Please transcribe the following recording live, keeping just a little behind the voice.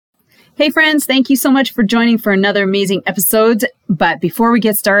Hey friends, thank you so much for joining for another amazing episode. But before we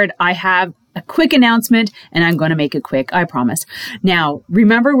get started, I have a quick announcement and I'm going to make it quick, I promise. Now,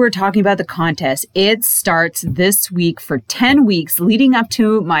 remember we're talking about the contest. It starts this week for 10 weeks leading up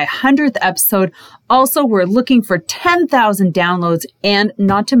to my 100th episode. Also, we're looking for 10,000 downloads, and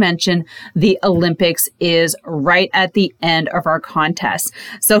not to mention the Olympics is right at the end of our contest.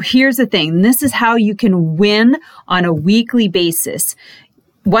 So here's the thing. This is how you can win on a weekly basis.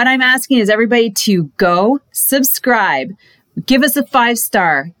 What I'm asking is everybody to go subscribe, give us a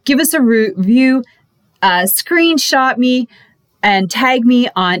 5-star, give us a review, screenshot me and tag me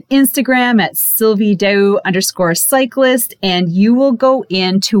on Instagram at SylvieDow_cyclist, and you will go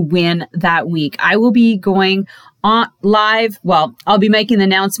in to win that week. I will be going on live. Well, I'll be making the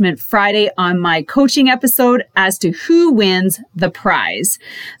announcement Friday on my coaching episode as to who wins the prize.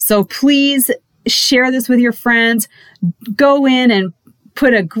 So please share this with your friends. Go in and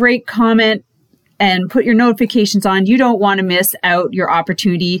put a great comment and put your notifications on. You don't want to miss out your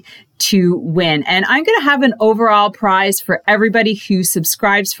opportunity to win. And I'm going to have an overall prize for everybody who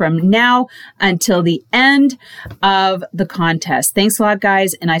subscribes from now until the end of the contest. Thanks a lot,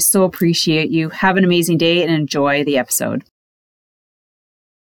 guys. And I so appreciate you. Have an amazing day and enjoy the episode.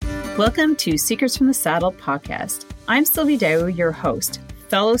 Welcome to Secrets from the Saddle podcast. I'm Sylvie Dow, your host,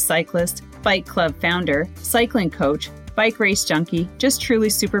 fellow cyclist, bike club founder, cycling coach, bike race junkie, just truly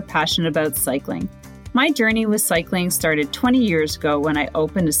super passionate about cycling. My journey with cycling started 20 years ago when I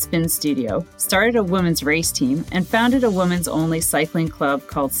opened a spin studio, started a women's race team, and founded a women's only cycling club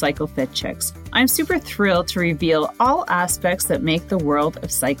called Cycle Fit Chicks. I'm super thrilled to reveal all aspects that make the world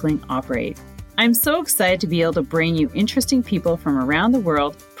of cycling operate. I'm so excited to be able to bring you interesting people from around the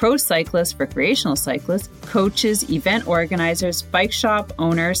world, pro cyclists, recreational cyclists, coaches, event organizers, bike shop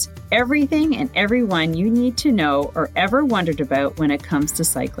owners, everything and everyone you need to know or ever wondered about when it comes to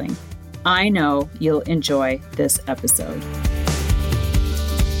cycling. I know you'll enjoy this episode.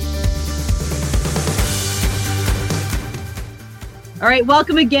 All right,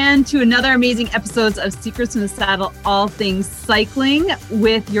 welcome again to another amazing episode of Secrets from the Saddle, all things cycling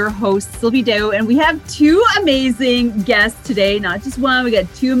with your host, Sylvie Dow. And we have two amazing guests today, not just one. We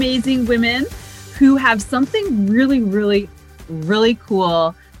got two amazing women who have something really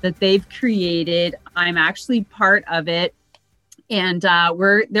cool that they've created. I'm actually part of it. And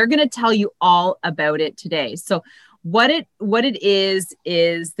they're going to tell you all about it today. So what it is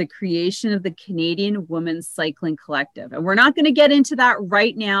the creation of the Canadian Women's Cycling Collective. And we're not going to get into that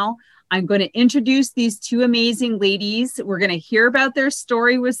right now. I'm going to introduce these two amazing ladies. We're going to hear about their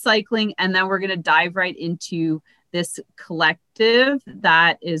story with cycling, and then we're going to dive right into this collective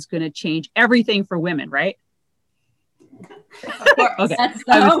that is going to change everything for women, right? Of course. Okay.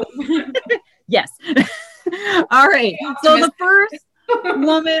 So. Yes. All right. So the first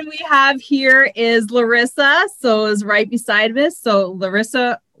woman we have here is Larissa. So is right beside us. So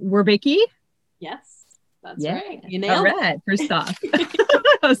Larissa Werbicki. Yes, that's right. You nailed all right. First off,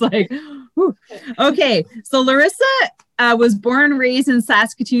 I was like, whew. Okay. So Larissa was born and raised in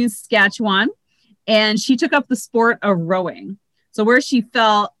Saskatoon, Saskatchewan, and she took up the sport of rowing. So where she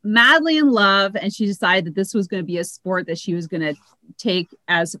fell madly in love, and she decided that this was going to be a sport that she was going to take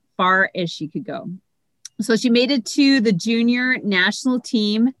as far as she could go. So she made it to the junior national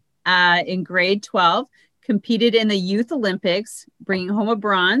team in grade 12, competed in the Youth Olympics, bringing home a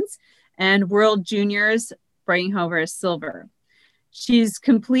bronze, and World Juniors, bringing home a silver. She's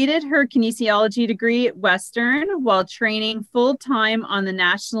completed her kinesiology degree at Western while training full-time on the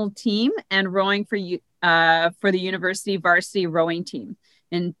national team and rowing for the university varsity rowing team.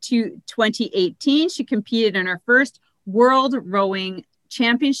 In 2018, she competed in her first World Rowing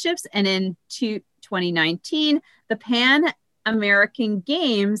Championships, and in 2019, the Pan American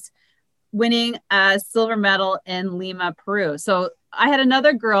Games, winning a silver medal in Lima, Peru. So I had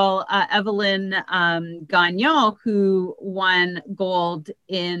another girl, Evelyn Gagnon, who won gold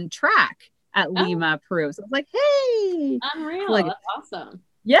in track at Lima, Peru. So I was like, hey. Unreal. Like, that's awesome.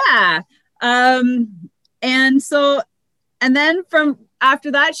 Yeah. And then from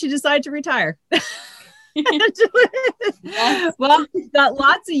after that, she decided to retire. Well, she's got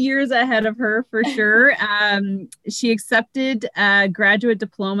lots of years ahead of her for sure. She accepted a graduate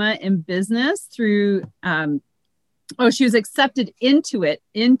diploma in business through she was accepted into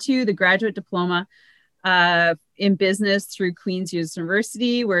the graduate diploma in business through Queen's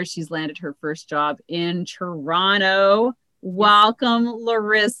University, where she's landed her first job in Toronto. Welcome,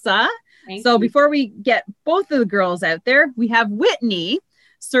 Larissa. Thank so you. Before we get both of the girls out there, we have Whitney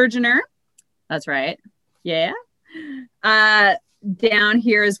Surgener. That's right. Yeah. Down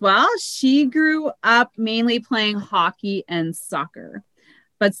here as well. She grew up mainly playing hockey and soccer.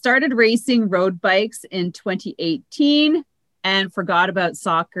 but started racing road bikes in 2018 and forgot about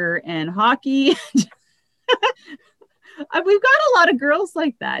soccer and hockey. We've got a lot of girls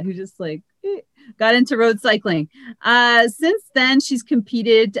like that who just like got into road cycling. Since then, she's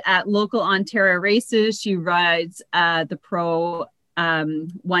competed at local Ontario races. She rides the Pro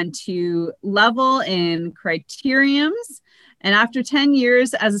 1-2 level in criteriums. And after 10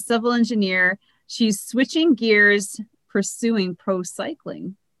 years as a civil engineer, she's switching gears, pursuing pro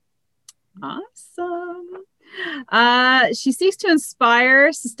cycling. Awesome. She seeks to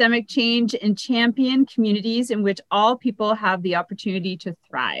inspire systemic change and champion communities in which all people have the opportunity to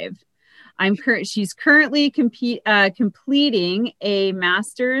thrive. She's currently completing a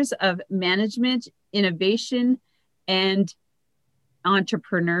Master's of Management, Innovation, and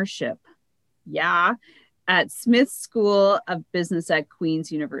Entrepreneurship. Yeah. At Smith School of Business at Queen's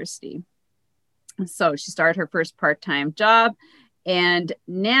University. So she started her first part-time job, and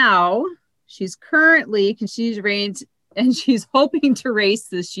now she's currently, and she's hoping to race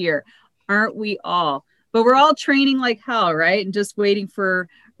this year. Aren't we all? But we're all training like hell, right? And just waiting for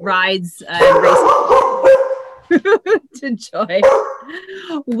rides and races to joy.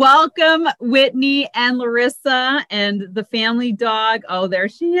 Welcome, Whitney and Larissa and the family dog. Oh, there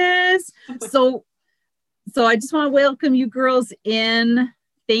she is. So I just want to welcome you girls in.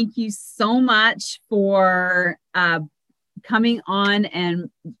 Thank you so much for coming on and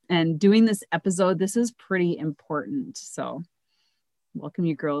doing this episode. This is pretty important. So welcome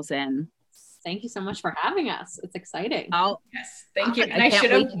you girls in. Thank you so much for having us. It's exciting. Yes, thank you. And I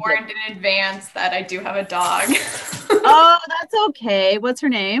should have warned in advance that I do have a dog. Oh, that's okay. What's her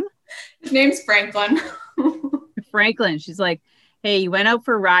name? His name's Franklin. Franklin. She's like, hey, you went out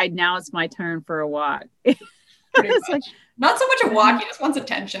for a ride. Now it's my turn for a walk. It's like, not so much a walk. He just wants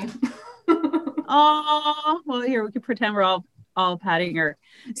attention. Oh, well, here we can pretend we're all patting her.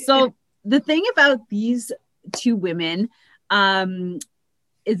 So the thing about these two women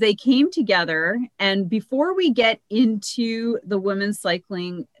is they came together, and before we get into the Women's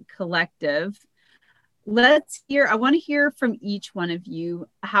Cycling Collective, I want to hear from each one of you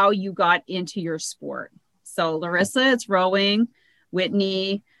how you got into your sport. So Larissa, it's rowing.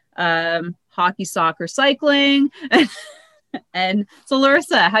 Whitney, hockey, soccer, cycling. And so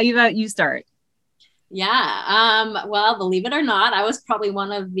Larissa, how about you start? Yeah. Well, believe it or not, I was probably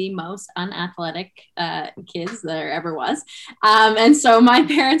one of the most unathletic kids there ever was. And so my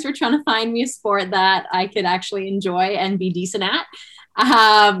parents were trying to find me a sport that I could actually enjoy and be decent at.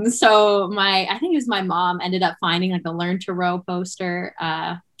 So I think it was my mom ended up finding like a Learn to Row poster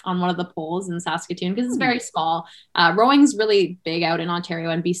on one of the poles in Saskatoon, because it's very small. Rowing's really big out in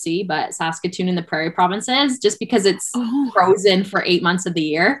Ontario and BC, but Saskatoon and the Prairie provinces, just because it's frozen for 8 months of the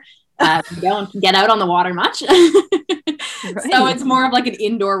year, you don't get out on the water much. Right. So it's more of like an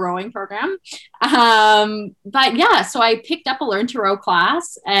indoor rowing program. But yeah, so I picked up a Learn to Row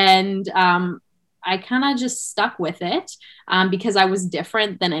class, and I kind of just stuck with it because I was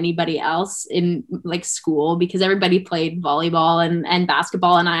different than anybody else in like school, because everybody played volleyball and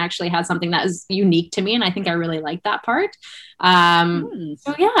basketball, and I actually had something that was unique to me, and I think I really liked that part.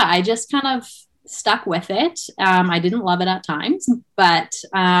 So yeah, I just kind of stuck with it. I didn't love it at times, but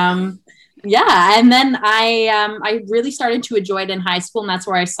yeah, and then I really started to enjoy it in high school, and that's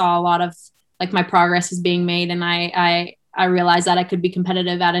where I saw a lot of like my progress is being made, and I realized that I could be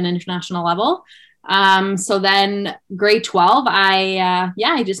competitive at an international level. So then grade 12, I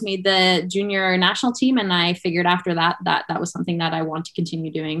just made the junior national team, and I figured after that was something that I want to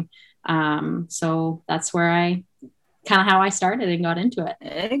continue doing. So that's where kind of how I started and got into it.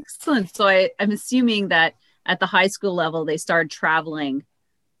 Excellent. So I'm assuming that at the high school level, they started traveling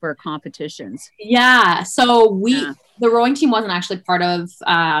for competitions. Yeah. So the rowing team wasn't actually part of,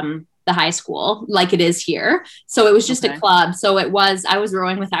 the high school like it is here. So it was just a club. So I was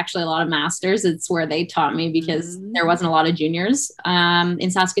rowing with actually a lot of masters. It's where they taught me, because there wasn't a lot of juniors in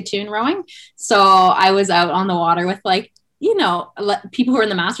Saskatoon rowing. So I was out on the water with like, people who are in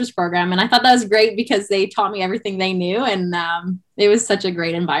the master's program. And I thought that was great because they taught me everything they knew. And it was such a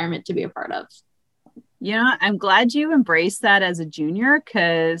great environment to be a part of. I'm glad you embraced that as a junior,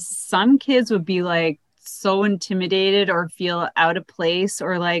 because some kids would be like, so intimidated or feel out of place,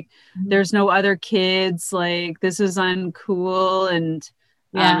 or like there's no other kids, like this is uncool, and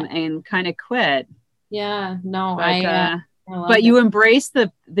kind of quit. Yeah, no, but you embrace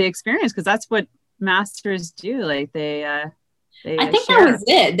the experience, because that's what masters do. Like they I think that was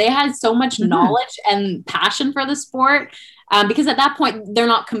it. They had so much knowledge and passion for the sport, because at that point they're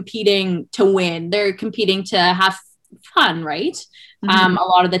not competing to win, they're competing to have fun, right? A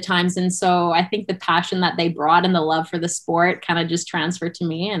lot of the times. And so I think the passion that they brought and the love for the sport kind of just transferred to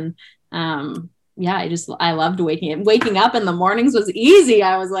me. And I loved waking up in the mornings was easy.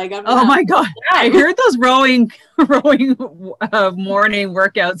 I was like, oh my God, I heard those rowing morning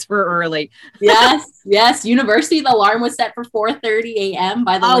workouts were early. Yes. University, the alarm was set for 4:30 a.m.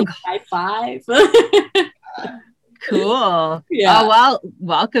 by the by 5. Cool. Yeah. Oh, well,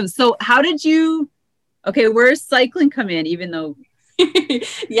 welcome. So how did you, where's cycling come in, even though?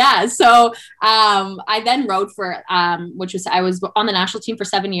 Yeah. So I then rode for, I was on the national team for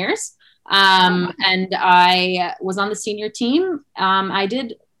 7 years. And I was on the senior team. I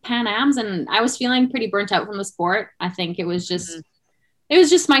did Pan Ams and I was feeling pretty burnt out from the sport. I think it was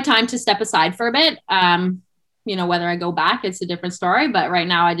just my time to step aside for a bit. Whether I go back, it's a different story, but right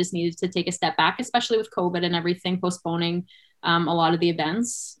now I just needed to take a step back, especially with COVID and everything postponing, a lot of the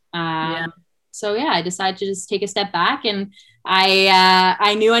events. So I decided to just take a step back, and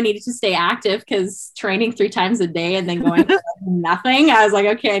I knew I needed to stay active because training 3 times a day and then going nothing. I was like,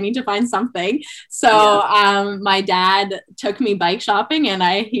 okay, I need to find something. So my dad took me bike shopping, and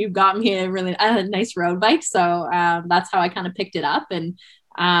he got me a really nice road bike. So that's how I kind of picked it up. And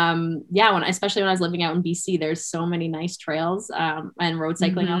especially when I was living out in BC, there's so many nice trails and road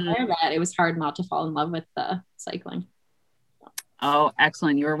cycling out there that it was hard not to fall in love with cycling. Oh,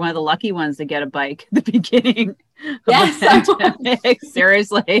 excellent. You were one of the lucky ones to get a bike at the beginning of the pandemic.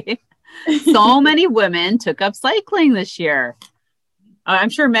 Seriously. So many women took up cycling this year.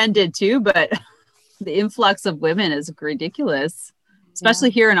 I'm sure men did too, but the influx of women is ridiculous, especially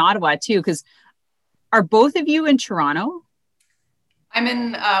here in Ottawa too, because are both of you in Toronto? I'm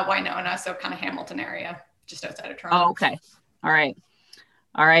in Winona, so kind of Hamilton area, just outside of Toronto. Oh, okay. All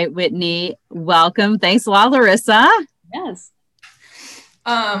right, Whitney, welcome. Thanks a lot, Larissa. Yes.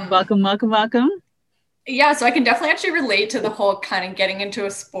 Welcome. Yeah, so I can definitely actually relate to the whole kind of getting into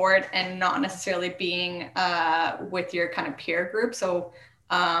a sport and not necessarily being with your kind of peer group. So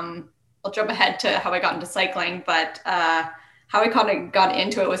I'll jump ahead to how I got into cycling, but how I kind of got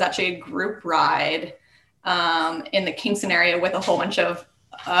into it was actually a group ride in the Kingston area with a whole bunch of,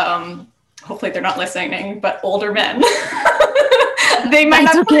 hopefully they're not listening, but older men. They might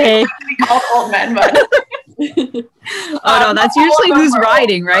not be called old men, but... no, that's usually who's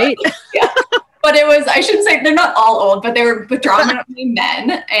riding, right? Yeah. But I shouldn't say they're not all old, but they were predominantly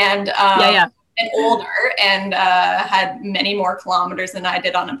men and and older and had many more kilometers than I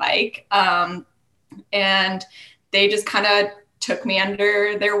did on a bike. And they just kind of took me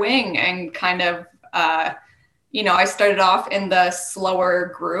under their wing and kind of, I started off in the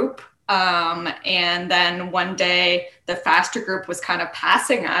slower group. And then one day the faster group was kind of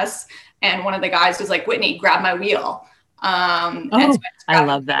passing us. And one of the guys was like, Whitney, grab my wheel. I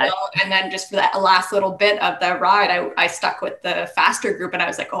love that. And then just for that last little bit of the ride, I stuck with the faster group and I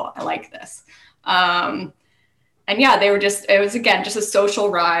was like, oh, I like this. And they were it was, again, just a social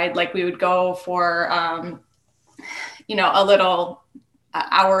ride. Like we would go for, a little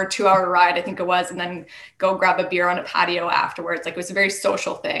hour, 2-hour ride, I think it was, and then go grab a beer on a patio afterwards. Like it was a very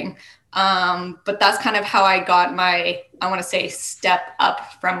social thing. But that's kind of how I got my, I want to say, step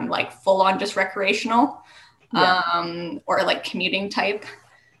up from like full on just recreational, or like commuting type.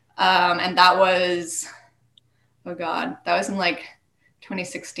 And that was, that was in like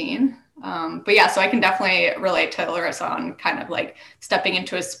 2016. So I can definitely relate to Larissa on kind of like stepping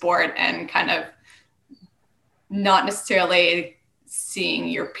into a sport and kind of not necessarily seeing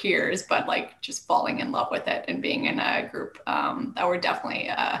your peers, but like just falling in love with it and being in a group that were definitely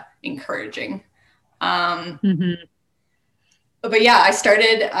encouraging. But I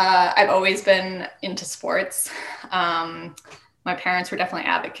started, I've always been into sports. My parents were definitely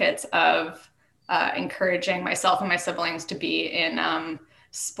advocates of encouraging myself and my siblings to be in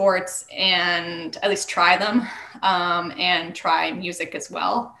sports and at least try them, and try music as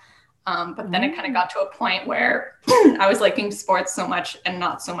well. But then it kind of got to a point where I was liking sports so much and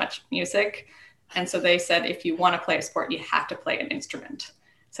not so much music. And so they said, if you want to play a sport, you have to play an instrument.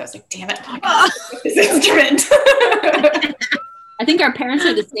 So I was like, damn it, I gotta play this instrument. I think our parents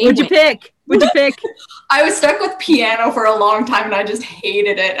are the same. What'd you pick? I was stuck with piano for a long time and I just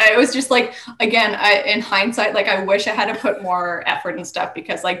hated it. I was just like, again, in hindsight, like I wish I had to put more effort and stuff,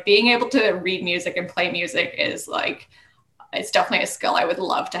 because like being able to read music and play music is like, it's definitely a skill I would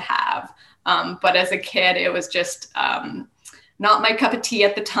love to have. But as a kid, it was just not my cup of tea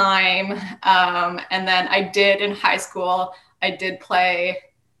at the time. And then I did in high school, I did play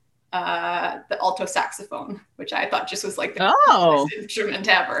the alto saxophone, which I thought just was like the coolest instrument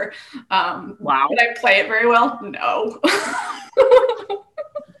ever. Wow. Did I play it very well? No.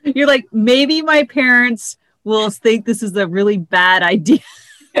 You're like, maybe my parents will think this is a really bad idea.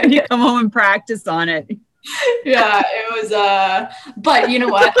 You come home and practice on it. Yeah, it was, but you know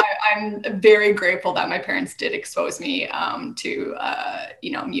what? I'm very grateful that my parents did expose me to,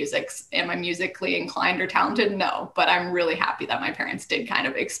 music. Am I musically inclined or talented? No, but I'm really happy that my parents did kind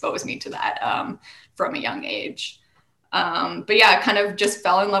of expose me to that from a young age. But yeah, I kind of just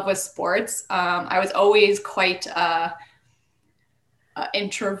fell in love with sports. I was always quite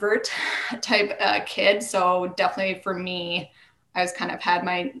introvert type kid. So definitely for me, I was kind of had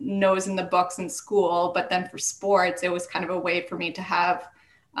my nose in the books in school, but then for sports, it was kind of a way for me to have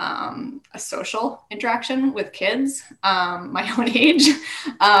a social interaction with kids my own age.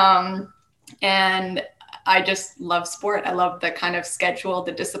 And I just love sport. I love the kind of schedule,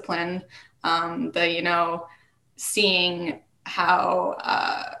 the discipline, seeing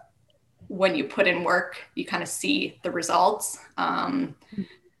how when you put in work, you kind of see the results. But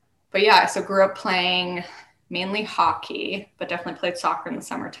yeah, so grew up playing mainly hockey, but definitely played soccer in the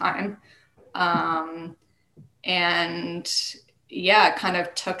summertime. And yeah, kind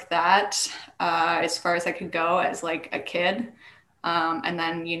of took that as far as I could go as like a kid. And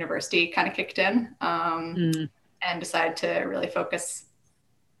then university kind of kicked in and decided to really focus.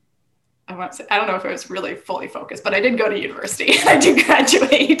 I don't know if it was really fully focused, but I did go to university. I did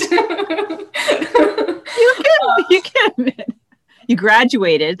graduate. You can admit. You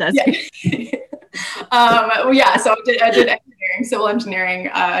graduated. That's yeah. So I did engineering, civil engineering.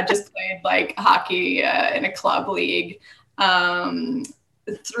 Just played like hockey in a club league.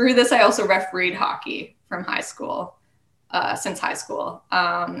 Through this, I also refereed hockey from high school, since high school,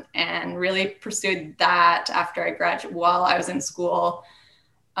 and really pursued that after I graduated while I was in school,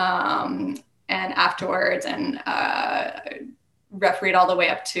 and afterwards, and refereed all the way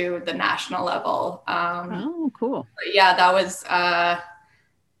up to the national level. Oh, cool. Yeah, that was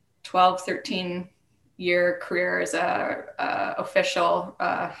 12, 13 year career as a official,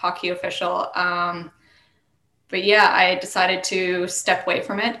 hockey official. But yeah, I decided to step away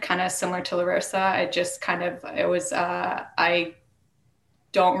from it, kind of similar to Larissa. I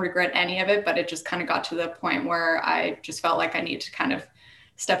don't regret any of it, but it just kind of got to the point where I just felt like I need to kind of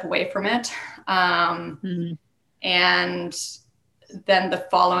step away from it. And then the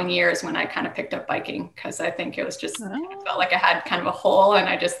following year is when I kind of picked up biking, because I think it was just, I felt like I had kind of a hole and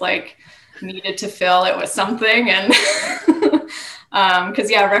I just like needed to fill it with something. And because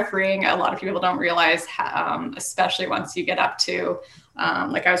refereeing, a lot of people don't realize, especially once you get up to,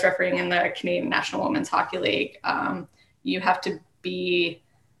 like I was refereeing in the Canadian National Women's Hockey League, you have to be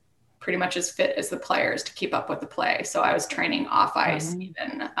pretty much as fit as the players to keep up with the play. So I was training off ice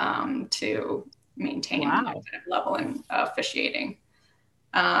even to maintain that kind of level in officiating.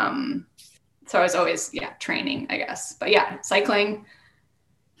 So I was always, training, I guess. But yeah, cycling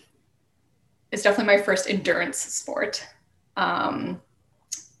is definitely my first endurance sport. Well,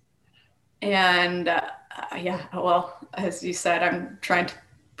 as you said, I'm trying to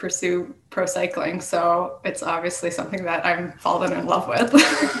pursue pro cycling. So it's obviously something that I'm fallen in love with.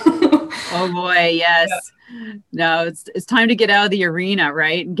 Oh boy, yes. Yeah. No, it's time to get out of the arena,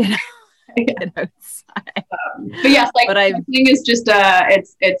 right? And get outside. But yes, cycling is just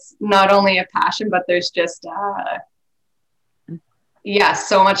it's not only a passion, but there's just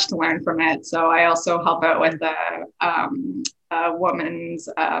so much to learn from it. So I also help out with a woman's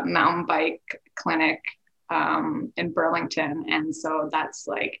mountain bike clinic in Burlington, and so that's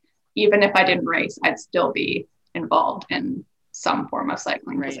like, even if I didn't race, I'd still be involved in some form of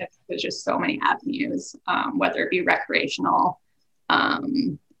cycling, because there's just so many avenues, whether it be recreational,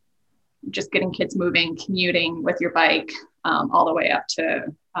 just getting kids moving, commuting with your bike, all the way up to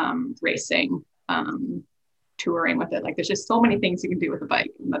racing, touring with it. Like there's just so many things you can do with a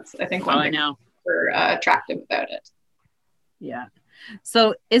bike. And that's, I think, one thing super attractive about it. Yeah.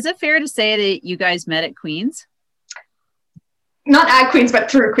 So is it fair to say that you guys met at Queen's? Not at Queen's,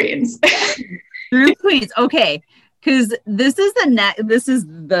 but through Queen's. Through Queen's. Okay. Because this is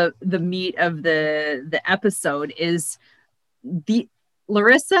the meat of the episode is the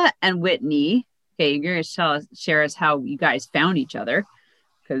Larissa and Whitney. Okay, you're gonna share us how you guys found each other,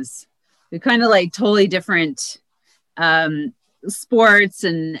 because they're kind of like totally different sports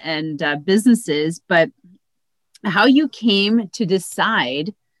and businesses, but how you came to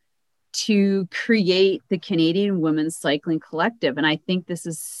decide to create the Canadian Women's Cycling Collective. And I think this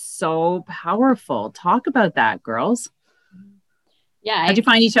is so powerful. Talk about that, girls. Yeah. How'd you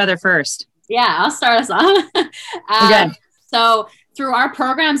find each other first? Yeah, I'll start us off. Okay. So through our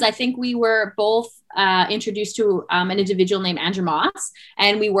programs, I think we were both introduced to an individual named Andrew Moss,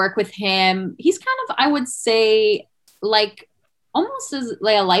 and we work with him. He's kind of, I would say, like almost as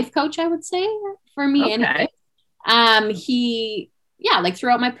like a life coach, I would say, for me. Okay. And like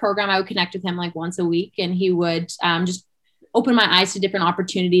throughout my program, I would connect with him like once a week, and he would just open my eyes to different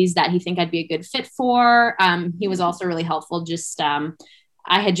opportunities that he think I'd be a good fit for. He was also really helpful.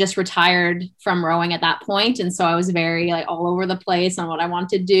 I had just retired from rowing at that point. And so I was very like all over the place on what I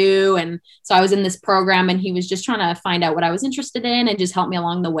wanted to do. And so I was in this program, and he was just trying to find out what I was interested in and just help me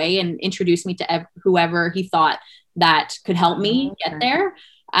along the way and introduce me to whoever he thought that could help me get there.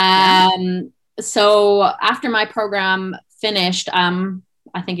 So after my program finished,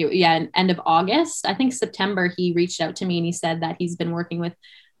 I think end of August, I think September, he reached out to me and he said that he's been working with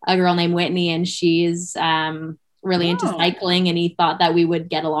a girl named Whitney, and she's really into cycling, and he thought that we would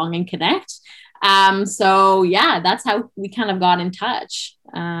get along and connect. So that's how we kind of got in touch.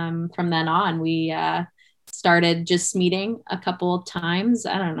 From then on, we started just meeting a couple of times.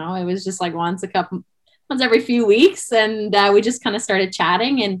 I don't know. It was just like once every few weeks. And we just kind of started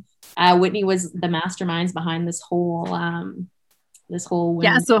chatting, and Whitney was the masterminds behind this whole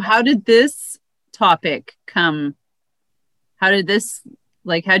So how did this topic come? How'd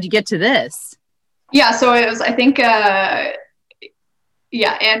you get to this? Yeah, so it was, I think, Andrew,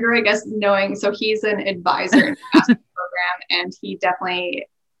 I guess, knowing, so he's an advisor in the master's program, and he definitely,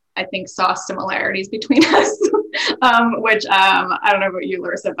 I think, saw similarities between us, which I don't know about you,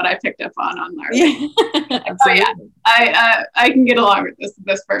 Larissa, but I picked up on ours. I can get along with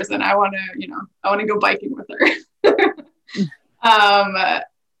this person. I want to go biking with her.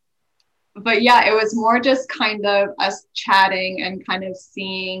 But yeah, it was more just kind of us chatting and kind of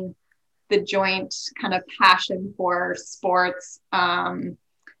seeing the joint kind of passion for sports, and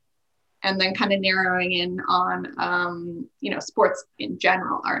then kind of narrowing in on, sports in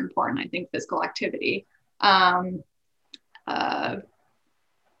general are important. I think physical activity. But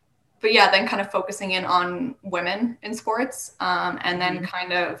then kind of focusing in on women in sports, and then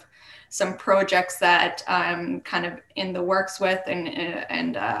kind of some projects that I'm kind of in the works with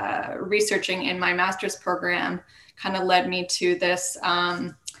and researching in my master's program kind of led me to this,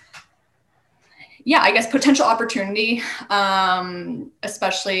 I guess, potential opportunity,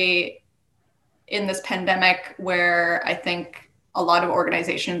 especially in this pandemic, where I think a lot of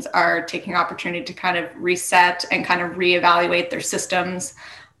organizations are taking opportunity to kind of reset and kind of reevaluate their systems.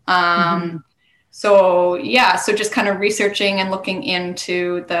 So just kind of researching and looking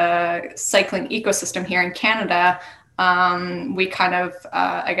into the cycling ecosystem here in Canada, we kind of,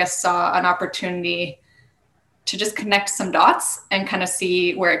 saw an opportunity to just connect some dots and kind of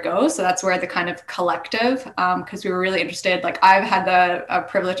see where it goes. So that's where the kind of collective, because we were really interested. Like, I've had the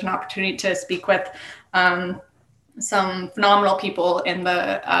privilege and opportunity to speak with some phenomenal people in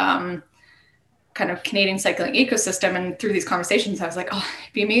the kind of Canadian cycling ecosystem. And through these conversations, I was like, oh,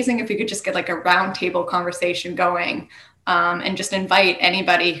 it'd be amazing if we could just get like a roundtable conversation going, and just invite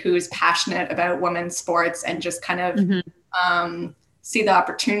anybody who's passionate about women's sports and just kind of see the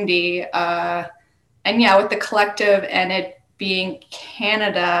opportunity. With the collective and it being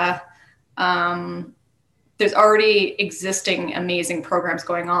Canada, there's already existing amazing programs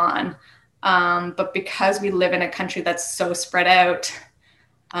going on. But because we live in a country that's so spread out,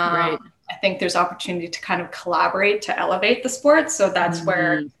 right. I think there's opportunity to kind of collaborate to elevate the sport. So that's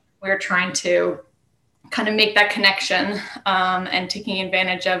where we're trying to kind of make that connection, and taking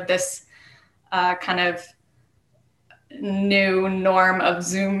advantage of this kind of new norm of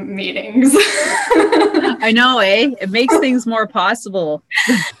Zoom meetings. I know, it makes things more possible.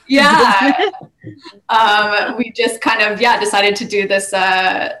 We just kind of decided to do this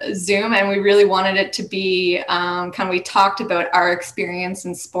Zoom, and we really wanted it to be we talked about our experience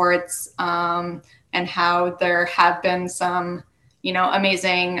in sports, and how there have been some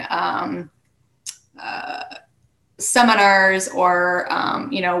amazing seminars or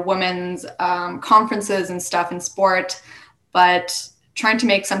women's conferences and stuff in sport, but trying to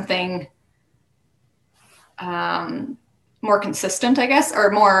make something more consistent, I guess, or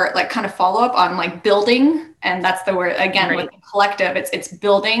more like kind of follow up on like building. And that's the word again, right. With the collective, it's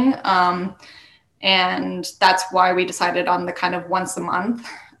building. And that's why we decided on the kind of once a month,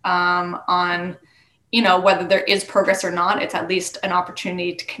 on whether there is progress or not, it's at least an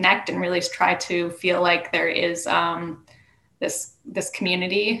opportunity to connect and really try to feel like there is this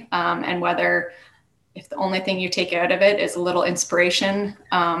community, and whether if the only thing you take out of it is a little inspiration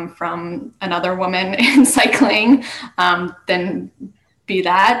from another woman in cycling, then be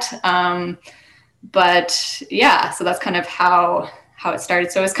that. So that's kind of how it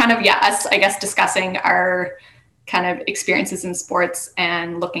started. So it's kind of, us, I guess, discussing our kind of experiences in sports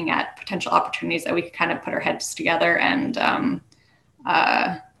and looking at potential opportunities that we could kind of put our heads together and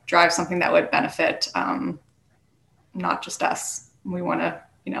drive something that would benefit not just us. We want to,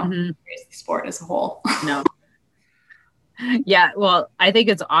 raise the sport as a whole. No. Yeah, well, I think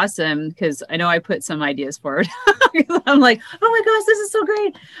it's awesome because I know I put some ideas forward. I'm like, oh my gosh, this is so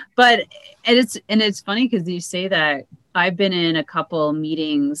great. But it's funny because you say that. I've been in a couple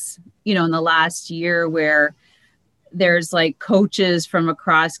meetings, in the last year where there's like coaches from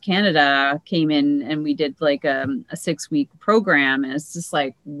across Canada came in and we did like a 6-week program. And it's just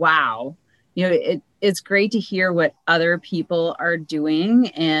like, wow, it's great to hear what other people are doing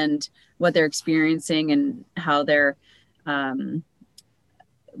and what they're experiencing and how they're,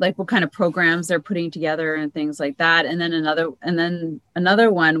 like what kind of programs they're putting together and things like that. And then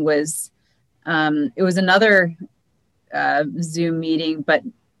another one was, it was another Zoom meeting, but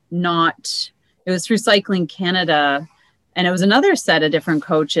it was through Cycling Canada, and it was another set of different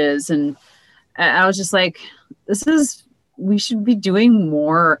coaches. And I was just like, we should be doing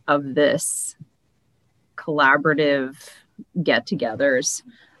more of this collaborative get-togethers.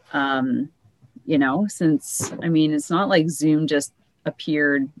 Since, it's not like Zoom just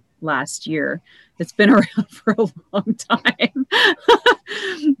appeared last year. It's been around for a long time,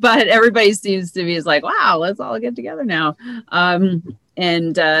 but everybody seems to be like, wow, let's all get together now.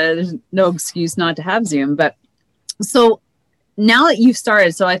 There's no excuse not to have Zoom. But so now that you've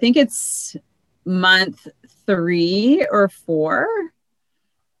started, so I think it's month 3 or 4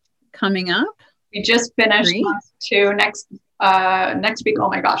 coming up. We just finished month 2 next week. Oh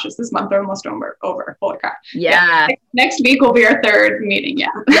my gosh, is this month almost over? Holy crap. Yeah. Next week will be our 3rd meeting. Yeah.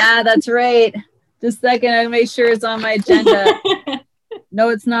 Yeah, that's right. Just a second, I make sure it's on my agenda. No,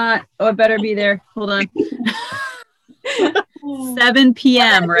 it's not. Oh, it better be there. Hold on. 7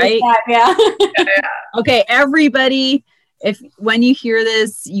 p.m., right? Yeah. Okay, everybody, when you hear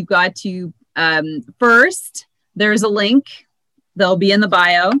this, you got to, first, there's a link. They'll be in the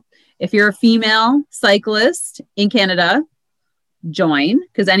bio. If you're a female cyclist in Canada, join,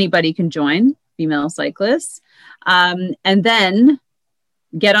 because anybody can join, female cyclists. And then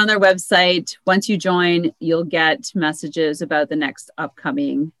get on their website. Once you join, you'll get messages about the next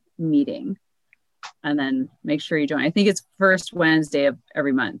upcoming meeting. And then make sure you join. I think it's first Wednesday of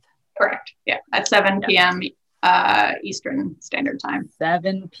every month. Correct. Yeah. At 7 p.m. Eastern Standard Time.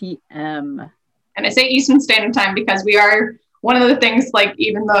 7 p.m. And I say Eastern Standard Time because we are, one of the things, like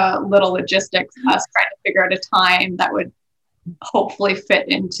even the little logistics, us trying to figure out a time that would hopefully fit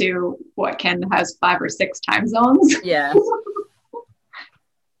into what Canada has 5 or 6 time zones. Yeah.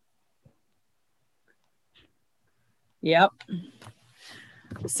 Yep.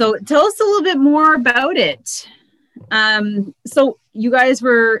 So tell us a little bit more about it. So you guys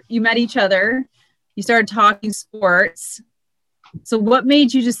you met each other, you started talking sports. So what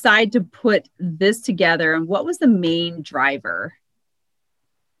made you decide to put this together, and what was the main driver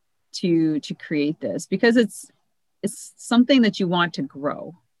to create this? Because it's something that you want to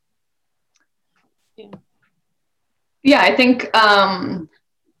grow. Yeah, I think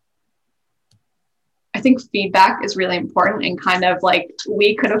feedback is really important, and kind of like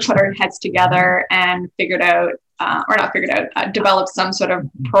we could have put our heads together and developed some sort of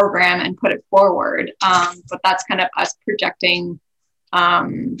program and put it forward. But that's kind of us projecting,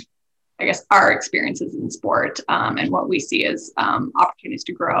 I guess, our experiences in sport and what we see as opportunities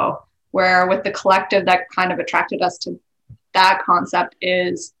to grow. Where with the collective that kind of attracted us to that concept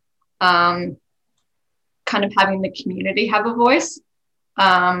is kind of having the community have a voice.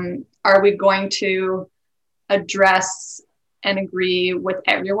 Are we going to address and agree with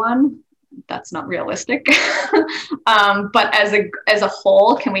everyone? That's not realistic. But as a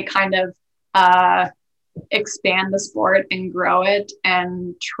whole, can we kind of expand the sport and grow it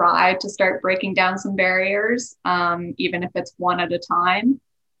and try to start breaking down some barriers, even if it's one at a time?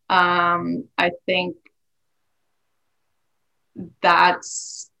 I think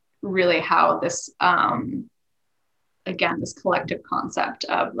that's really how this, again, this collective concept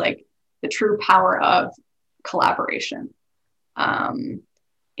of like the true power of collaboration,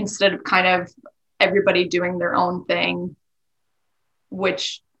 instead of kind of everybody doing their own thing,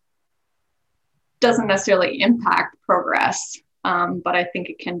 which doesn't necessarily impact progress. But I think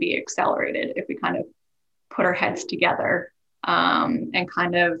it can be accelerated if we kind of put our heads together, and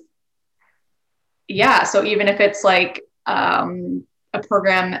kind of, yeah. So even if it's like, a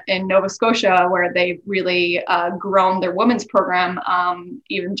program in Nova Scotia where they've really grown their women's program,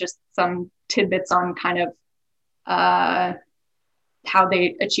 even just some tidbits on kind of how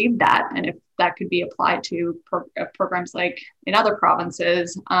they achieved that, and if that could be applied to programs like in other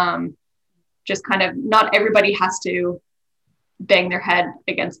provinces. Just kind of, not everybody has to bang their head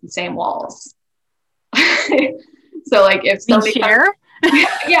against the same walls. So like if somebody share,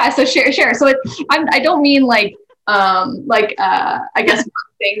 yeah, so share. So I don't mean like I guess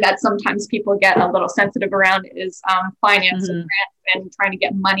one thing that sometimes people get a little sensitive around is finance and grants and trying to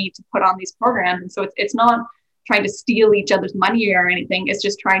get money to put on these programs. And so it's not trying to steal each other's money or anything. It's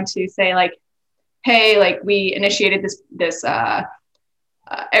just trying to say like, hey, like we initiated this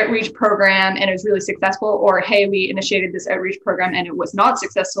outreach program and it was really successful, or hey, we initiated this outreach program and it was not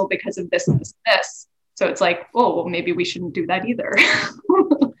successful because of this and this and this. So it's like, oh, well, maybe we shouldn't do that either.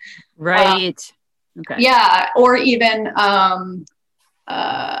 Right. Okay. Yeah. Or even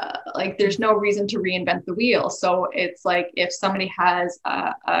like there's no reason to reinvent the wheel. So it's like if somebody has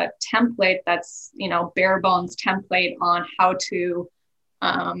a template that's, bare bones template on how to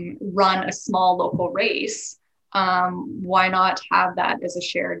run a small local race, why not have that as a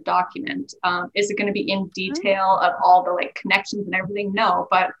shared document? Is it going to be in detail of all the like connections and everything? No,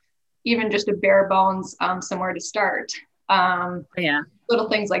 but even just a bare bones somewhere to start. Little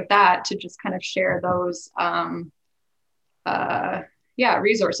things like that to just kind of share those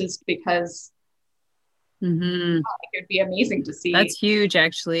resources, because I think it would be amazing to see. That's huge,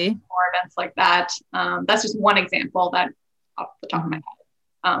 actually. More events like that. That's just one example that off the top of my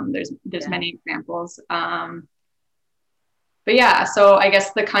head. There's many examples. But yeah, so I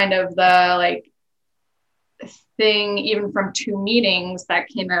guess the kind of the like thing, even from 2 meetings that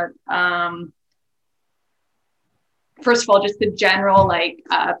came out, first of all, just the general, like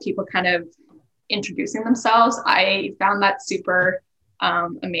people kind of introducing themselves. I found that super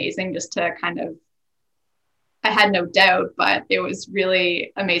amazing, just to kind of, I had no doubt, but it was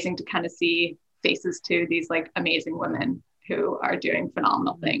really amazing to kind of see faces to these like amazing women who are doing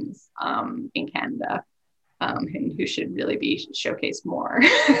phenomenal things in Canada, and who should really be showcased more.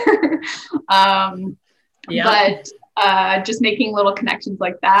 But just making little connections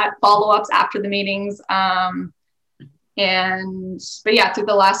like that, follow-ups after the meetings. But yeah, through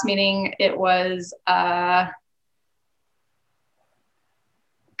the last meeting, it was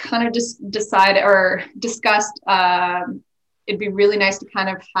kind of just decided or discussed, it'd be really nice to kind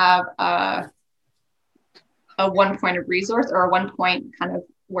of have a one point of resource, or a one point kind of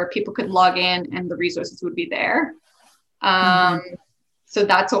where people could log in and the resources would be there. So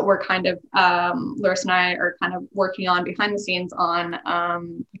that's what we're kind of, Larissa and I are kind of working on behind the scenes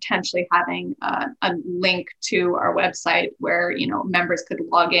on potentially having a link to our website where, members could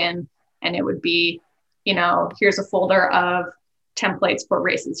log in, and it would be, here's a folder of templates for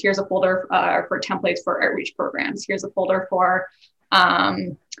races. Here's a folder for templates for outreach programs. Here's a folder for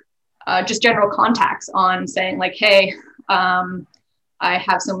just general contacts on saying like, hey, I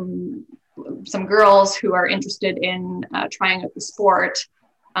have some girls who are interested in trying out the sport.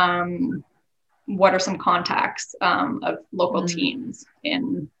 What are some contacts of local teams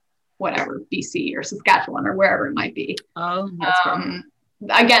in whatever, BC or Saskatchewan or wherever it might be? Oh, that's good.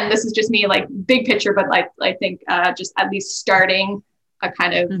 Again, this is just me, like big picture, but like I think just at least starting a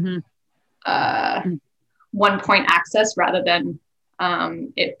kind of one point access rather than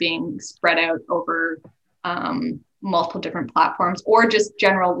it being spread out over multiple different platforms, or just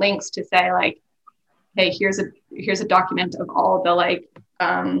general links to say like, hey, here's a document of all of the like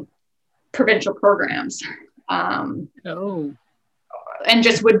provincial programs, and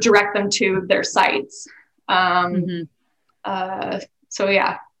just would direct them to their sites. So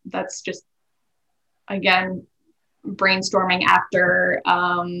yeah, that's just, again, brainstorming after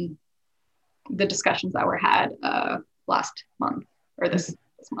the discussions that were had last month, or this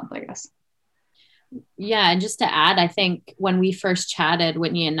month, I guess. Yeah. And just to add, I think when we first chatted,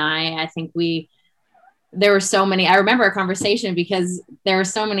 Whitney and I think there were so many, I remember a conversation because there were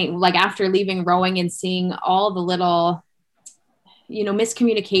so many, like after leaving rowing and seeing all the little,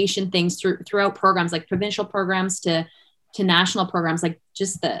 miscommunication things throughout programs, like provincial programs to national programs, like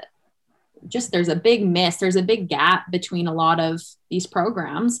there's a big miss. There's a big gap between a lot of these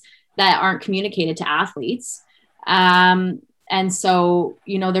programs that aren't communicated to athletes. And so,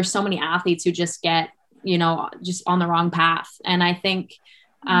 there's so many athletes who just get, just on the wrong path. And I think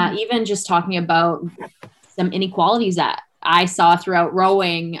even just talking about some inequalities that I saw throughout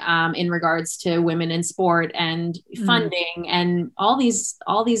rowing in regards to women in sport and funding and all these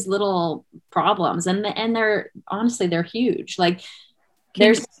little problems. And they're huge. Like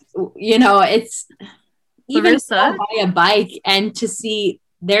there's, it's even to buy a bike and to see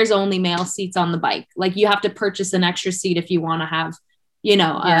there's only male seats on the bike. Like you have to purchase an extra seat if you want to have,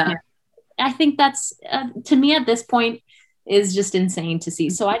 I think that's to me at this point is just insane to see.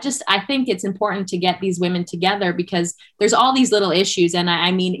 So I think it's important to get these women together because there's all these little issues. And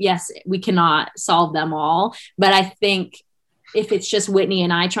I mean, yes, we cannot solve them all, but I think if it's just Whitney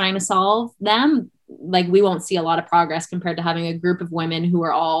and I trying to solve them, like we won't see a lot of progress compared to having a group of women who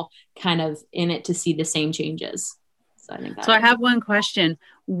are all kind of in it to see the same changes. So I think So I have one question.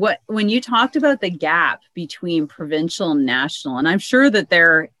 When you talked about the gap between provincial and national, and I'm sure that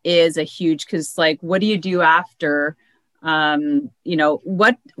there is a huge, because like, what do you do after,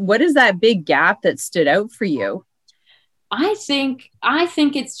 what is that big gap that stood out for you? I think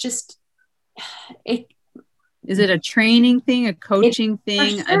it's just it. Is it a training thing, a coaching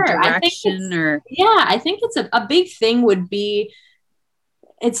thing, sure. a direction, or? Yeah, I think it's a big thing would be,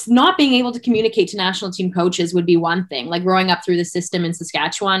 it's not being able to communicate to national team coaches would be one thing, like growing up through the system in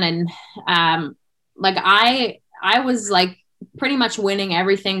Saskatchewan. And like I was like pretty much winning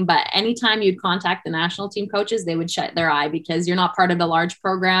everything, but anytime you'd contact the national team coaches, they would shut their eye because you're not part of the large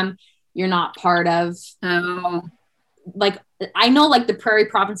program. You're not part of, like, I know like the prairie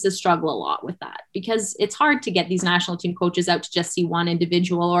provinces struggle a lot with that because it's hard to get these national team coaches out to just see one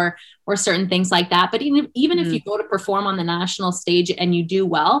individual or certain things like that. But even if you go to perform on the national stage and you do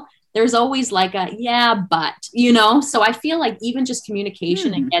well, there's always like a, yeah, but, so I feel like even just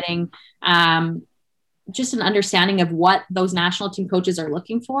communication and getting, just an understanding of what those national team coaches are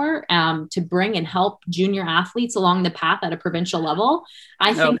looking for to bring and help junior athletes along the path at a provincial level,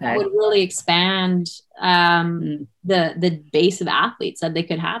 I think that would really expand the base of athletes that they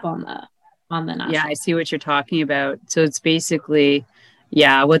could have on the national. Yeah, I see what you're talking about. So it's basically,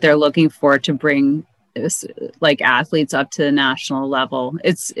 what they're looking for to bring like athletes up to the national level.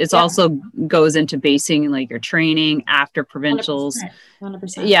 It's also goes into basing like your training after provincials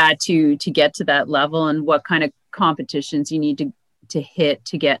 100%. To get to that level and what kind of competitions you need to hit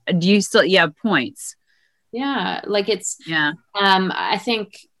to get. Do you still have points? Like it's I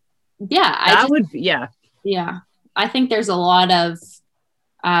think I think there's a lot of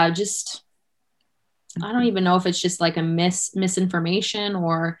just, I don't even know if it's just like a misinformation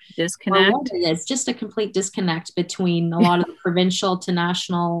or disconnect. Or what it is, just a complete disconnect between a lot of the provincial to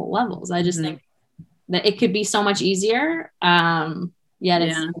national levels. I just think that it could be so much easier.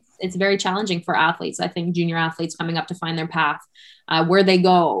 It's very challenging for athletes. I think junior athletes coming up to find their path, where they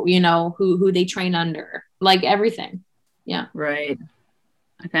go, who they train under, like everything. Yeah. Right.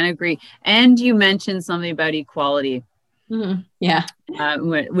 I kind of agree. And you mentioned something about equality. Mm-hmm. Yeah.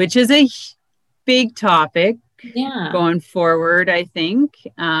 Which is a big topic going forward, I think.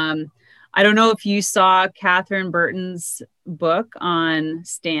 I don't know if you saw Catherine Burton's book on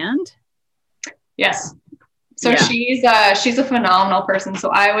Stand. Yes. So she's a phenomenal person.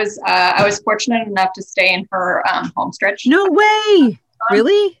 So I was fortunate enough to stay in her home stretch. No way.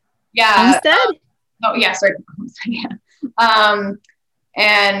 Really? Yeah. Homestead? Homestead.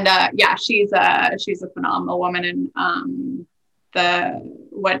 Yeah. She's a phenomenal woman, and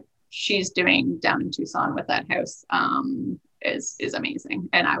what she's doing down in Tucson with that house is amazing.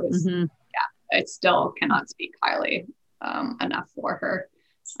 And I was I still cannot speak highly enough for her.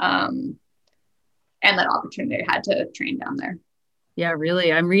 And that opportunity I had to train down there. Yeah,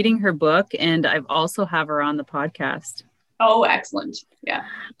 really. I'm reading her book and I've also have her on the podcast. Oh, excellent. Yeah.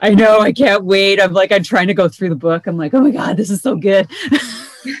 I know. I can't wait. I'm trying to go through the book. I'm like, oh my God, this is so good.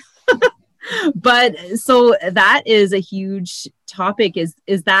 But so that is a huge topic. Is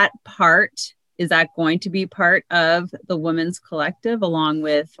that going to be part of the Women's Collective, along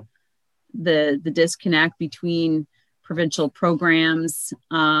with the disconnect between provincial programs,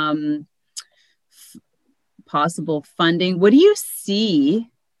 possible funding? What do you see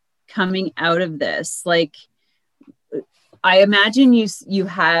coming out of this? Like, I imagine you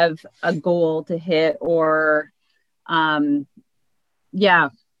have a goal to hit, or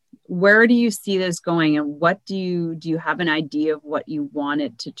where do you see this going, and what do you have an idea of what you want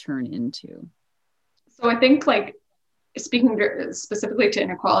it to turn into? So I think, like, speaking specifically to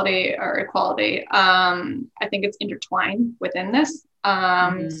inequality or equality, I think it's intertwined within this.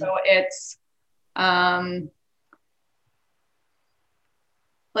 So it's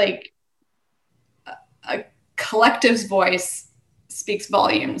like a collective's voice speaks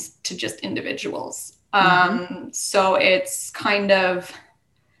volumes to just individuals. So it's kind of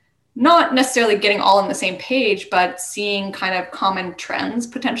not necessarily getting all on the same page, but seeing kind of common trends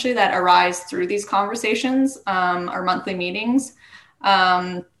potentially that arise through these conversations, or monthly meetings,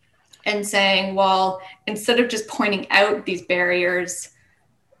 and saying, well, instead of just pointing out these barriers,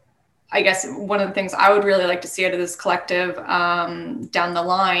 I guess one of the things I would really like to see out of this collective down the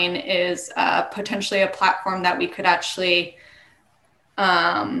line is potentially a platform that we could actually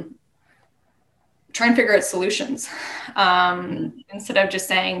try and figure out solutions, instead of just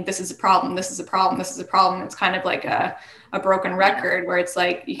saying, this is a problem, this is a problem, this is a problem. It's kind of like a broken record where it's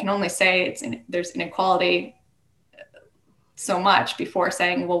like, you can only say there's inequality so much before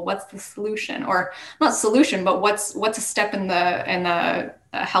saying, well, what's the solution? Or not solution, but what's a step in the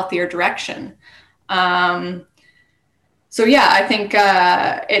healthier direction? So yeah, I think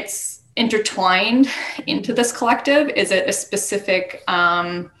it's intertwined into this collective. Is it a specific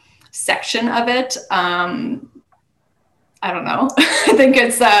section of it? I don't know. I think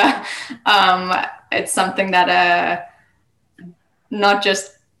it's something that not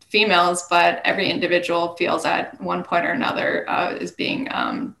just females, but every individual feels at one point or another is being,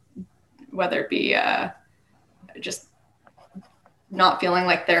 whether it be just not feeling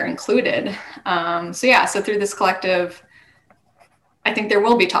like they're included. So through this collective, I think there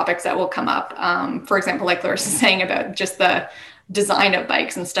will be topics that will come up. For example, like Larissa's saying about just the design of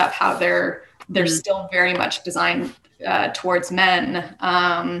bikes and stuff, how they're still very much designed towards men,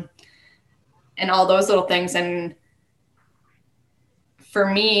 and all those little things. And for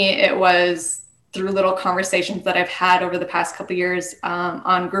me, it was through little conversations that I've had over the past couple of years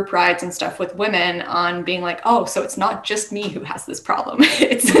on group rides and stuff with women, on being like, oh, so it's not just me who has this problem.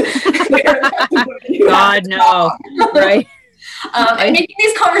 It's God, no, right? And making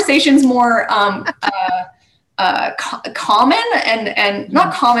these conversations more common and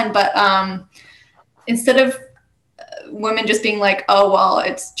not common, but instead of women just being like, oh, well,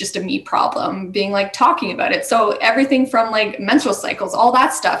 it's just a me problem, being like talking about it. So everything from like menstrual cycles, all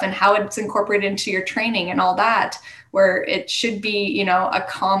that stuff, and how it's incorporated into your training and all that, where it should be, you know, a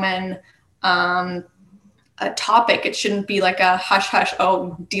common a topic. It shouldn't be like a hush hush,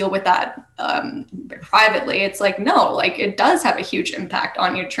 oh, deal with that privately. It's like, no, like it does have a huge impact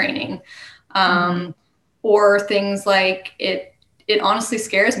on your training. Or things like it honestly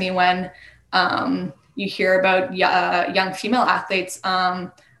scares me when you hear about young female athletes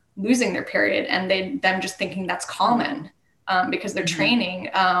losing their period, and them just thinking that's common because they're training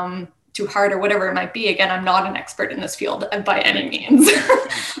too hard or whatever it might be. Again, I'm not an expert in this field by any means,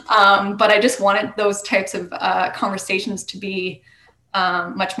 but I just wanted those types of conversations to be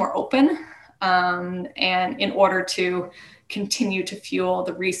much more open, and in order to continue to fuel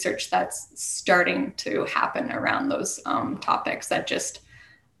the research that's starting to happen around those topics that just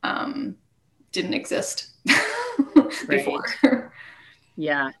didn't exist before.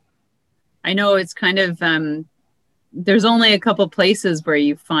 Yeah. I know it's kind of, there's only a couple places where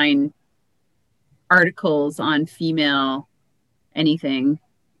you find articles on female anything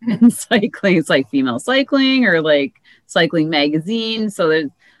in cycling. It's like Female Cycling or like Cycling Magazine. So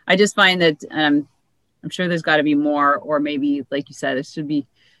I just find that I'm sure there's got to be more, or maybe, like you said, it should be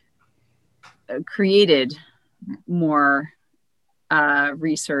created more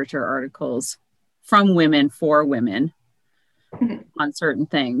research or articles from women for women on certain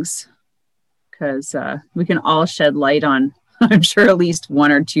things, because we can all shed light on, I'm sure, at least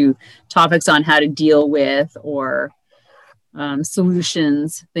one or two topics on how to deal with, or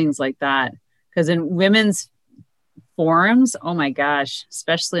solutions, things like that. Because in women's forums, oh my gosh,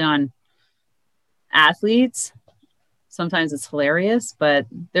 especially on athletes, sometimes it's hilarious, but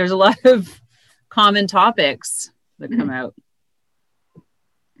there's a lot of common topics that come out.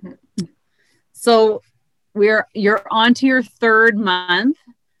 So you're on to your third month.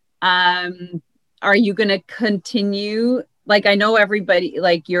 Are you going to continue? Like, I know everybody,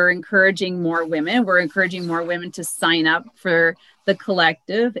 like, you're encouraging more women. We're encouraging more women to sign up for the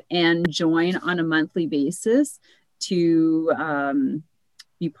collective and join on a monthly basis to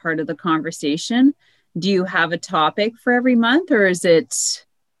be part of the conversation. Do you have a topic for every month, or is it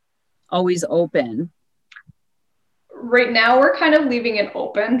always open? Right now, we're kind of leaving it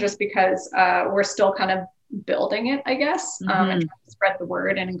open just because we're still kind of building it, I guess, and trying to spread the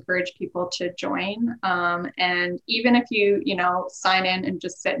word and encourage people to join. And even if you sign in and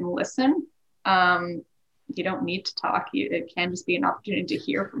just sit and listen, you don't need to talk. It can just be an opportunity to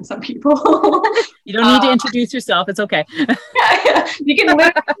hear from some people. You don't need to introduce yourself. It's okay. Yeah. You can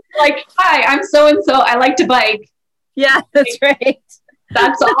like, hi, I'm so-and-so. I like to bike. Yeah, that's right.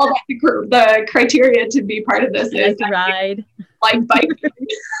 That's all that the criteria to be part of this is. Like to ride. Like biking.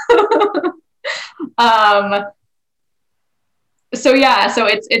 So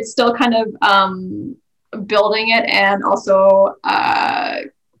it's still kind of building it, and also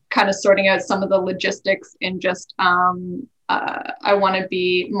kind of sorting out some of the logistics, and just I want to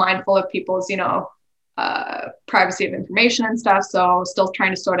be mindful of people's privacy of information and stuff. So still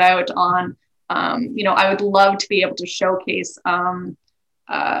trying to sort out on I would love to be able to showcase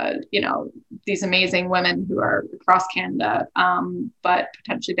these amazing women who are across Canada, but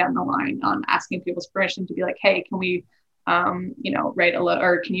potentially down the line on asking people's permission to be like, hey, can we write a little,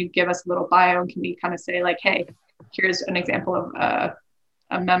 or can you give us a little bio, and can we kind of say like, hey, here's an example of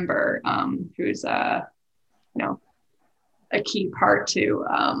a member who's a key part to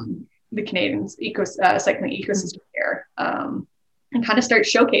the Canadian cycling ecosystem here, and kind of start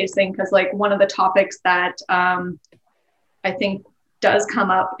showcasing, because like one of the topics that I think does come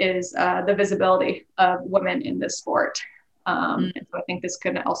up is the visibility of women in this sport. And so I think this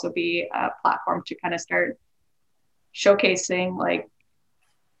could also be a platform to kind of start showcasing, like,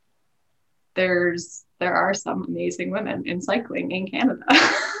 there are some amazing women in cycling in Canada.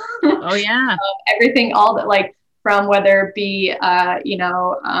 Oh yeah. Everything, all that, like, from whether it be,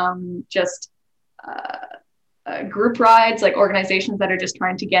 just group rides, like organizations that are just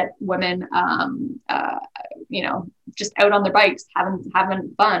trying to get women, just out on their bikes,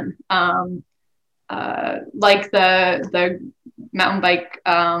 having fun. Like the mountain bike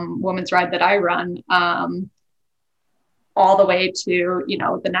women's ride that I run, all the way to,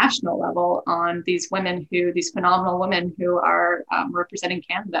 the national level on these phenomenal women who are representing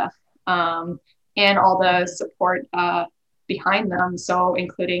Canada, and all the support behind them. So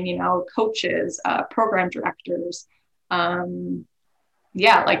including, coaches, program directors.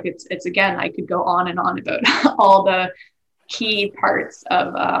 Like it's again, I could go on and on about all the key parts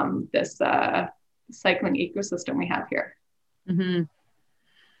of this cycling ecosystem we have here. Mm-hmm.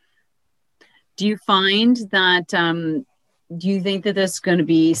 Do you find that, do you think that this is going to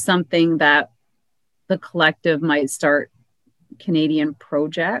be something that the collective might start Canadian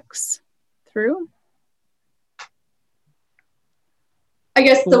projects through? I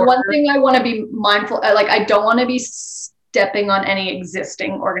guess the one thing I want to be mindful, I don't want to be stepping on any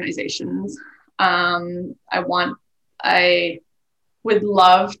existing organizations. I would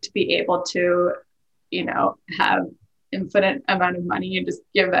love to be able to, have infinite amount of money and just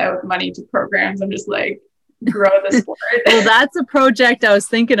give out money to programs and just like grow the sport. Well, that's a project I was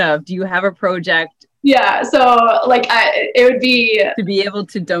thinking of. Do you have a project? Yeah. So it would be to be able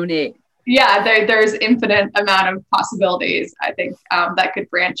to donate. Yeah, there's infinite amount of possibilities, I think, that could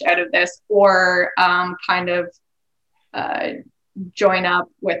branch out of this, or join up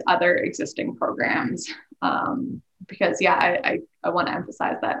with other existing programs. Because I want to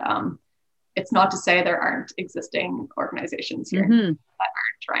emphasize that it's not to say there aren't existing organizations here that aren't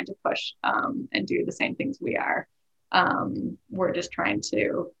trying to push and do the same things we are. We're just trying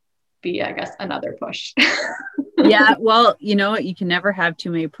to be, I guess, another push. Yeah, well, you know what? You can never have too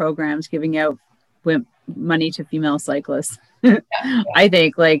many programs giving out money to female cyclists. I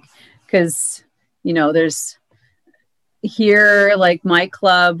think, because, there's here, like my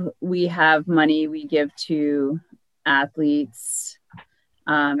club, we have money we give to athletes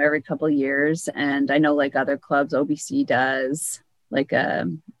every couple of years. And I know like other clubs, OBC does like a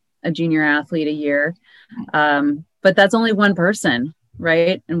junior athlete a year. But that's only one person,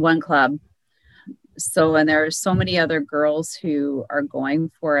 right? In one club. So, and there are so many other girls who are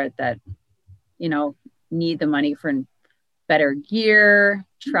going for it that, need the money for better gear,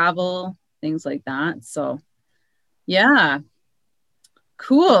 travel, things like that. So, yeah.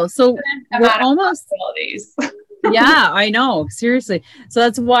 Cool. So we're almost, yeah, I know. Seriously. So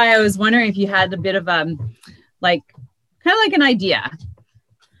that's why I was wondering if you had a bit of kind of like an idea.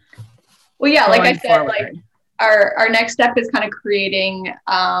 Well, yeah, like I said, forward. Like our next step is kind of creating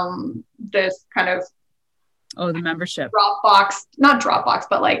this kind of the membership not Dropbox,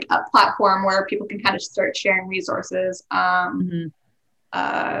 but like a platform where people can kind of start sharing resources. But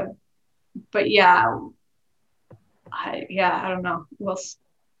yeah, I don't know.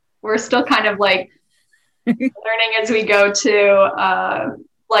 We're still kind of like learning as we go to,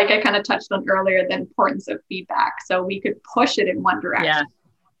 like I kind of touched on earlier, the importance of feedback. So we could push it in one direction,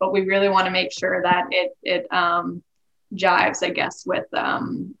 but we really want to make sure that it jives, I guess, with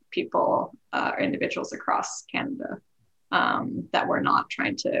people, individuals across Canada, that we're not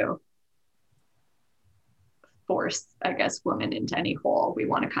trying to force, I guess, women into any hole. We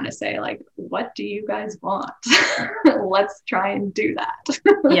want to kind of say, like, what do you guys want? Let's try and do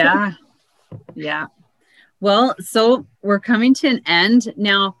that. Yeah. Well, so we're coming to an end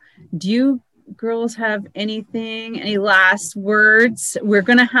now. Do you girls have any last words? We're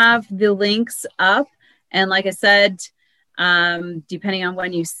going to have the links up. And like I said, depending on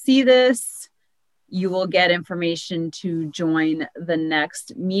when you see this, you will get information to join the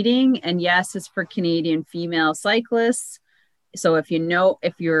next meeting. And yes, it's for Canadian female cyclists. So if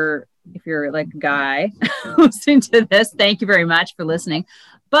you're like a guy listening to this, thank you very much for listening.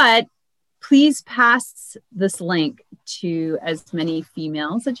 But please pass this link to as many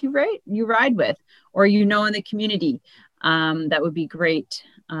females that you ride with, or in the community. That would be great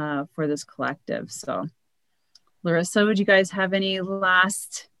for this collective. So, Larissa, would you guys have any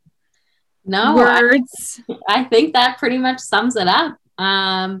last words? I think that pretty much sums it up.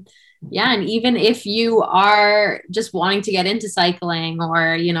 yeah, and even if you are just wanting to get into cycling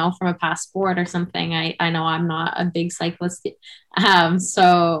or, you know, from a past sport or something, I know I'm not a big cyclist. Yeah,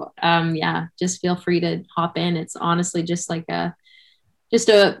 just feel free to hop in. It's honestly just like to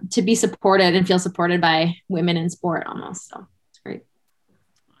be supported and feel supported by women in sport almost. So it's great.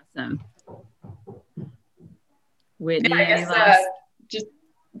 Awesome. Whitney, just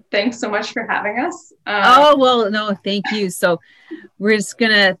thanks so much for having us. No, thank you. So we're just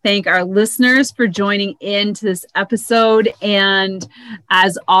going to thank our listeners for joining into this episode. And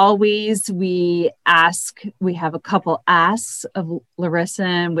as always, we have a couple asks of Larissa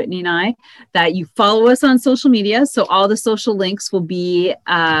and Whitney and I, that you follow us on social media. So all the social links will be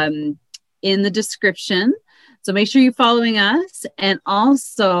in the description. So make sure you're following us. And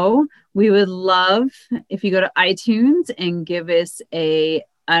also, we would love if you go to iTunes and give us an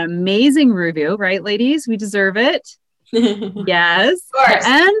amazing review, right, ladies? We deserve it. Yes.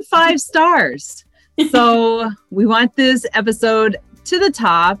 And 5 stars. So we want this episode to the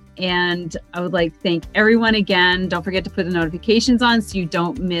top. And I would like to thank everyone again. Don't forget to put the notifications on so you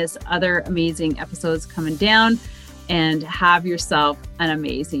don't miss other amazing episodes coming down. And have yourself an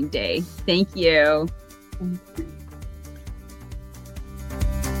amazing day. Thank you.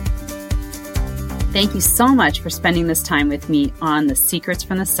 Thank you so much for spending this time with me on the Secrets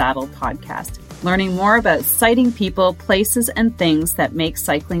from the Saddle podcast, learning more about exciting people, places, and things that make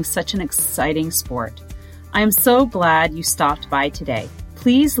cycling such an exciting sport. I am so glad you stopped by today.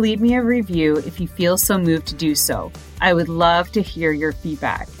 Please leave me a review if you feel so moved to do so. I would love to hear your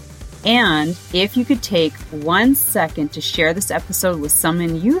feedback. And if you could take 1 second to share this episode with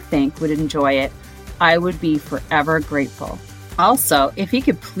someone you think would enjoy it, I would be forever grateful. Also, if you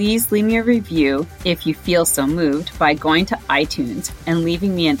could please leave me a review if you feel so moved by going to iTunes and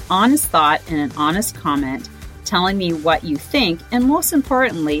leaving me an honest thought and an honest comment, telling me what you think, and most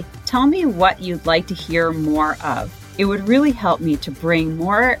importantly, tell me what you'd like to hear more of. It would really help me to bring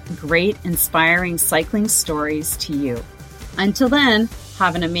more great, inspiring cycling stories to you. Until then,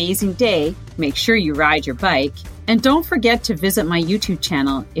 have an amazing day. Make sure you ride your bike. And don't forget to visit my YouTube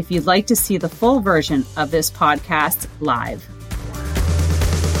channel if you'd like to see the full version of this podcast live.